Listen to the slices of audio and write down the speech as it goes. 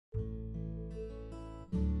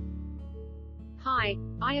Hi,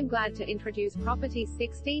 I am glad to introduce property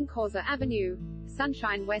 16 Kosa Avenue,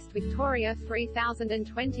 Sunshine West Victoria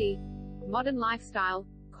 3020. Modern lifestyle,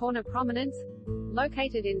 corner Prominence.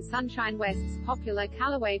 Located in Sunshine West's popular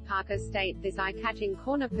Callaway Park estate, this eye-catching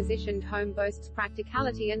corner-positioned home boasts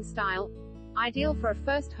practicality and style. Ideal for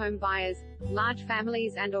first home buyers, large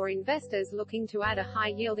families and/or investors looking to add a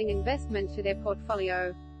high-yielding investment to their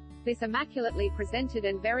portfolio. This immaculately presented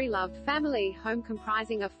and very loved family home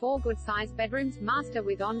comprising of 4 good-sized bedrooms, master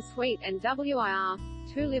with ensuite and WIR,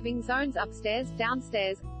 2 living zones upstairs,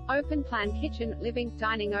 downstairs, open-plan kitchen, living,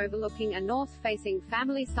 dining overlooking a north-facing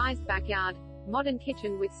family-sized backyard, modern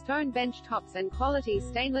kitchen with stone bench tops and quality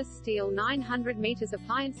stainless steel 900 meters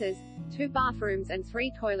appliances, 2 bathrooms and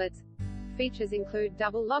 3 toilets. Features include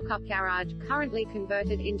double lock-up garage, currently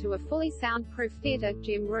converted into a fully soundproof theater,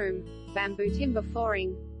 gym room, bamboo timber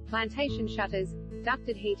flooring, plantation shutters,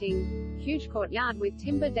 ducted heating, huge courtyard with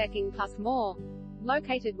timber decking plus more.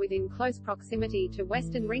 Located within close proximity to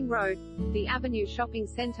Western Ring Road, the Avenue Shopping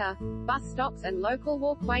Center, bus stops and local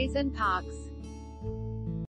walkways and parks.